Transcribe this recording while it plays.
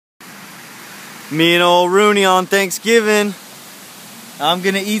Me and old Rooney on Thanksgiving. I'm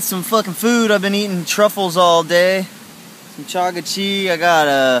gonna eat some fucking food. I've been eating truffles all day. Some chaga cheese. I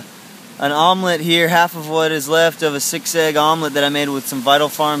got an omelet here, half of what is left of a 6-egg omelet that I made with some Vital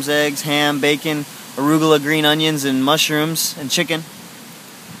Farms eggs, ham, bacon, arugula, green onions, and mushrooms, and chicken.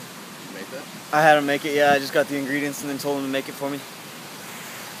 Make that? I had him make it, yeah. I just got the ingredients and then told him to make it for me.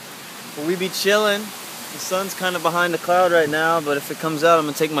 But we be chilling. The sun's kind of behind the cloud right now, but if it comes out, I'm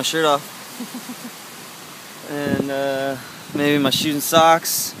gonna take my shirt off. And maybe my shoes and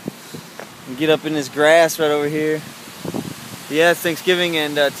socks. And get up in this grass right over here. Yeah, it's Thanksgiving,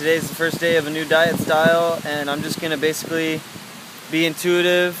 and today's the first day of a new diet style, and I'm just gonna basically be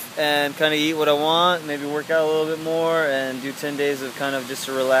intuitive and kind of eat what I want, maybe work out a little bit more, and do 10 days of kind of just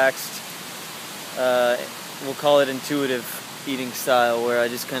a relaxed, we'll call it intuitive eating style, where I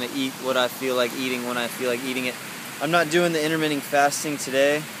just kind of eat what I feel like eating when I feel like eating it. I'm not doing the intermittent fasting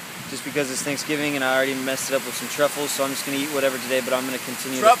today, just because it's Thanksgiving and I already messed it up with some truffles, so I'm just gonna eat whatever today, but I'm gonna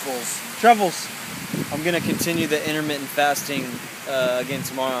continue. Truffles! I'm gonna continue the intermittent fasting again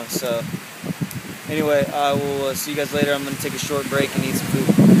tomorrow, so anyway, I will see you guys later. I'm gonna take a short break and eat some food.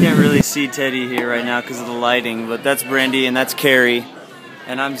 You can't really see Teddy here right now because of the lighting, but that's Brandy and that's Carrie.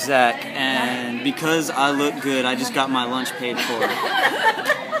 And I'm Zach, and because I look good, I just got my lunch paid for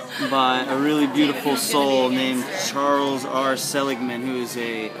by a really beautiful soul named Charles R. Seligman, who is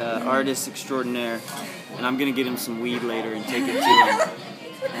a artist extraordinaire. And I'm gonna get him some weed later and take it to him.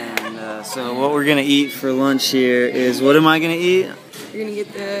 And so what we're gonna eat for lunch here is, what am I gonna eat? You're gonna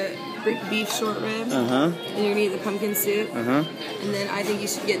get the beef short rib. And you're gonna eat the pumpkin soup. And then I think you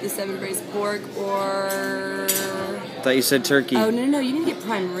should get the 7 braised pork or. I thought you said turkey. Oh no, you need to get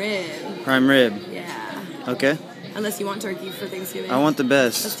prime rib. Prime rib. Yeah. Okay. Unless you want turkey for Thanksgiving. I want the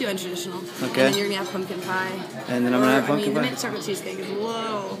best. Let's do untraditional. Okay. And then you're gonna have pumpkin pie. And then I'm gonna have pumpkin the pie. mint chocolate cheesecake is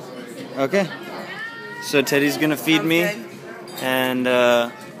low. Okay. So Teddy's gonna feed me, and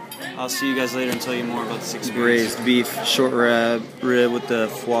I'll see you guys later and tell you more about this experience. Braised beef short rib with the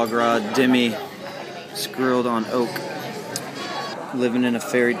foie gras demi, grilled on oak. Living in a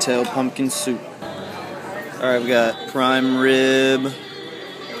fairy tale pumpkin soup. Alright, we got prime rib.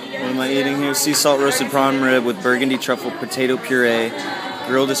 What am I eating here? Sea salt roasted prime rib with burgundy truffle potato puree,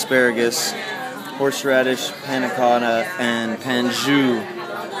 grilled asparagus, horseradish, panna cotta, and panjou.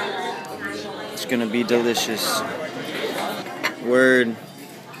 It's gonna be delicious. Word.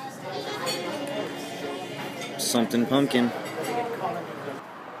 Something pumpkin.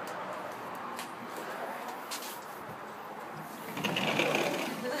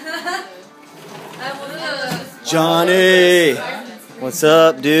 Johnny! What's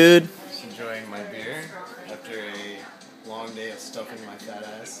up, dude? Just enjoying my beer after a long day of stuffing my fat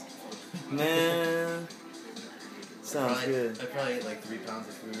ass. Man. Sounds good. I probably ate like 3 pounds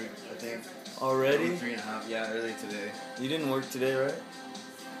of food, I think. Already? 3.5, yeah, early today. You didn't work today, right?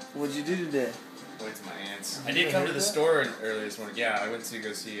 What'd you do today? Went to my aunt's. I did come to the store early this morning. Yeah, I went to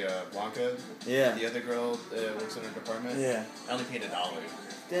go see Blanca. Yeah. The other girl works in her department. Yeah. I only paid $1.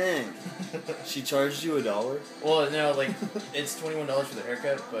 Dang. She charged you $1? Well, no, like, it's $21 for the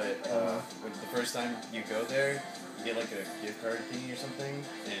haircut, but when the first time you go there, you get like a gift card thingy or something,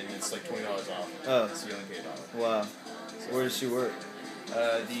 and it's like $20 off. Oh. So you only pay $1. Wow. So where does she work?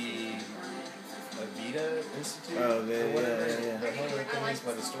 The Avita Institute. Oh, yeah. The hardware companies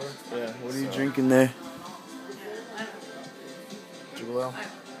by the store. Yeah. What are you drinking there? Jubal Ale.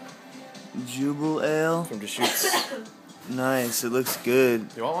 Jubal Ale? From Deschutes. Nice. It looks good.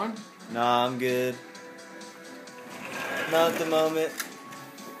 You want one? Nah, I'm good. Not at the moment.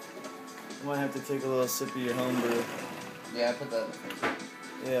 Might have to take a little sip of your homebrew. Yeah, I put that in the freezer.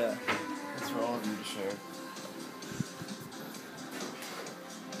 Yeah. That's for all of you to share.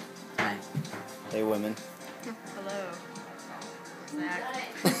 Hi. Hey, women. Hello. Zach.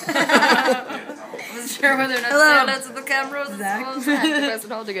 I wasn't sure whether or not to say that to the camera. Zach. Press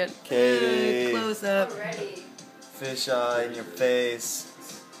and hold again. Katie. Close up. Fish eye in your face.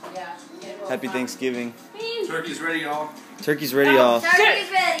 Happy Thanksgiving. Turkey's ready, y'all. Turkey's ready, y'all. Turkey's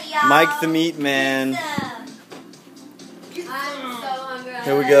ready, y'all. Mike the Meat Man. I'm so hungry.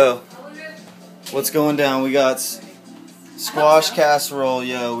 Here we go. What's going down? We got squash casserole,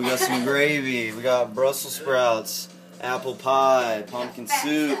 yo. We got some gravy. We got Brussels sprouts, apple pie, pumpkin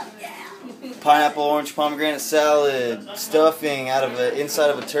soup, pineapple, orange, pomegranate salad, stuffing out of inside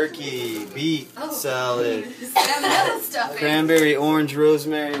of a turkey, beet salad, cranberry, orange,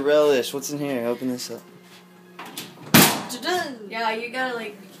 rosemary relish. What's in here? Open this up. Yeah, you gotta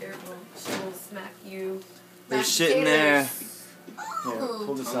like be careful. She'll smack you. There's shit in there. Here,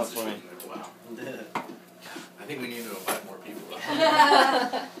 pull this out for me. Wow. I think we need to invite more people.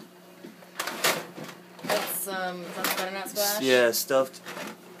 Is that the butternut squash? Yeah, stuffed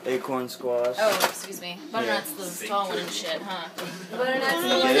acorn squash. Oh, excuse me. Butternut's the tall one and shit, huh? Butternut's Can the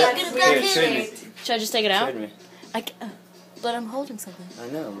you one get that's it? got Here, trade me. Should I just take it out? Trade me. But I'm holding something. I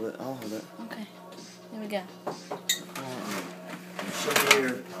know, but I'll hold it. Okay. Here we go. Show me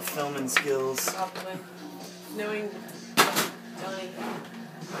your filming skills. Probably. Knowing Johnny.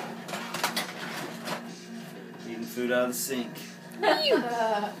 Eating food out of the sink.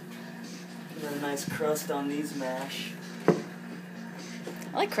 Got a nice crust on these mash. I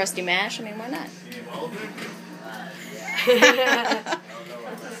like crusty mash. I mean, why not?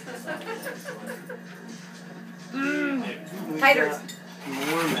 We Tighter. got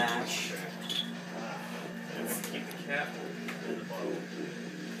more mash.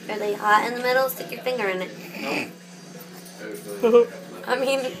 Are they hot in the middle? Stick your finger in it. I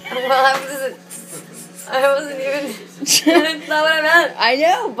mean, well, I wasn't even. That's not what I meant. I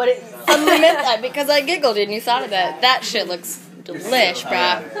know, but it suddenly meant that because I giggled and you thought of that. That shit looks delish,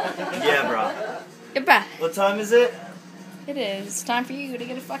 brah. Yeah, bro. Yeah, brah. What time is it? It is. It's time for you to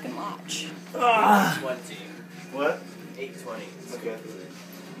get a fucking watch. 20. What? 8:20. Okay.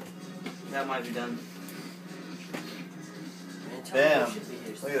 That might be done. Damn.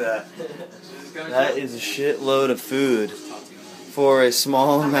 Look at that. That is a shitload of food for a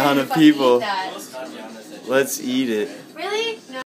small amount of people. Let's eat it.